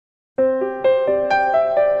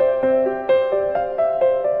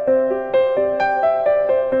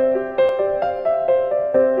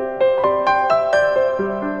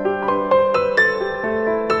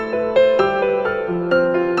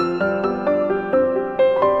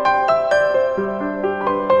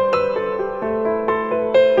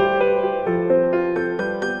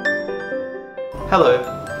Hello,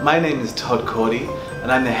 my name is Todd Cordy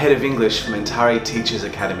and I'm the head of English for Mentari Teachers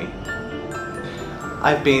Academy.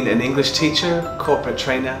 I've been an English teacher, corporate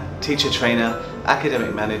trainer, teacher trainer,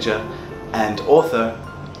 academic manager and author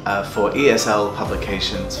for ESL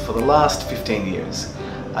publications for the last 15 years.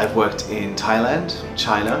 I've worked in Thailand,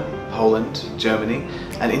 China, Poland, Germany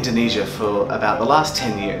and Indonesia for about the last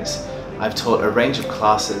 10 years. I've taught a range of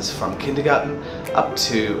classes from kindergarten up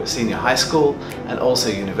to senior high school and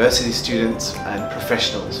also university students and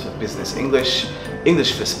professionals for business English,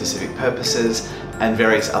 English for specific purposes and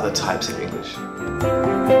various other types of English.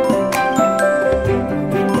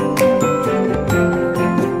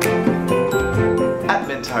 At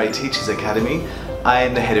Mentari Teachers Academy, I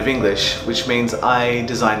am the head of English, which means I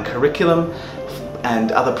design curriculum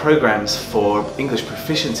and other programs for English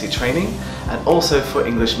proficiency training and also for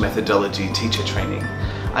English methodology teacher training.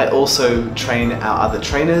 I also train our other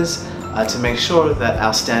trainers to make sure that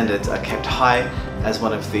our standards are kept high as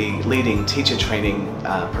one of the leading teacher training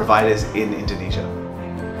providers in Indonesia.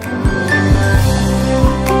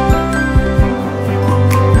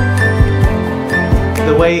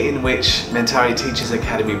 The way in which Mentari Teachers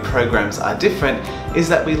Academy programs are different is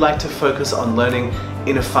that we like to focus on learning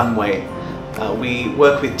in a fun way. We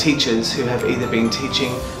work with teachers who have either been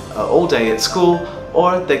teaching all day at school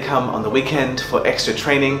or they come on the weekend for extra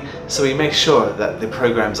training, so we make sure that the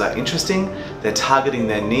programs are interesting, they're targeting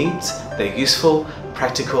their needs, they're useful,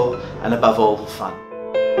 practical and above all fun.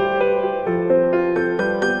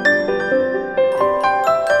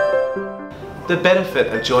 The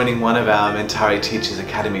benefit of joining one of our Mentari Teachers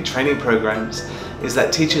Academy training programs is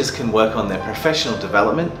that teachers can work on their professional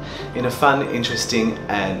development in a fun, interesting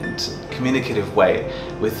and communicative way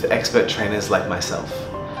with expert trainers like myself.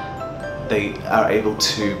 They are able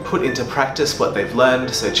to put into practice what they've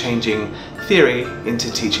learned, so changing theory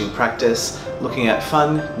into teaching practice, looking at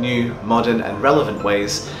fun, new, modern and relevant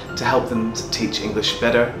ways to help them to teach English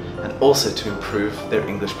better and also to improve their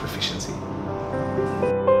English proficiency.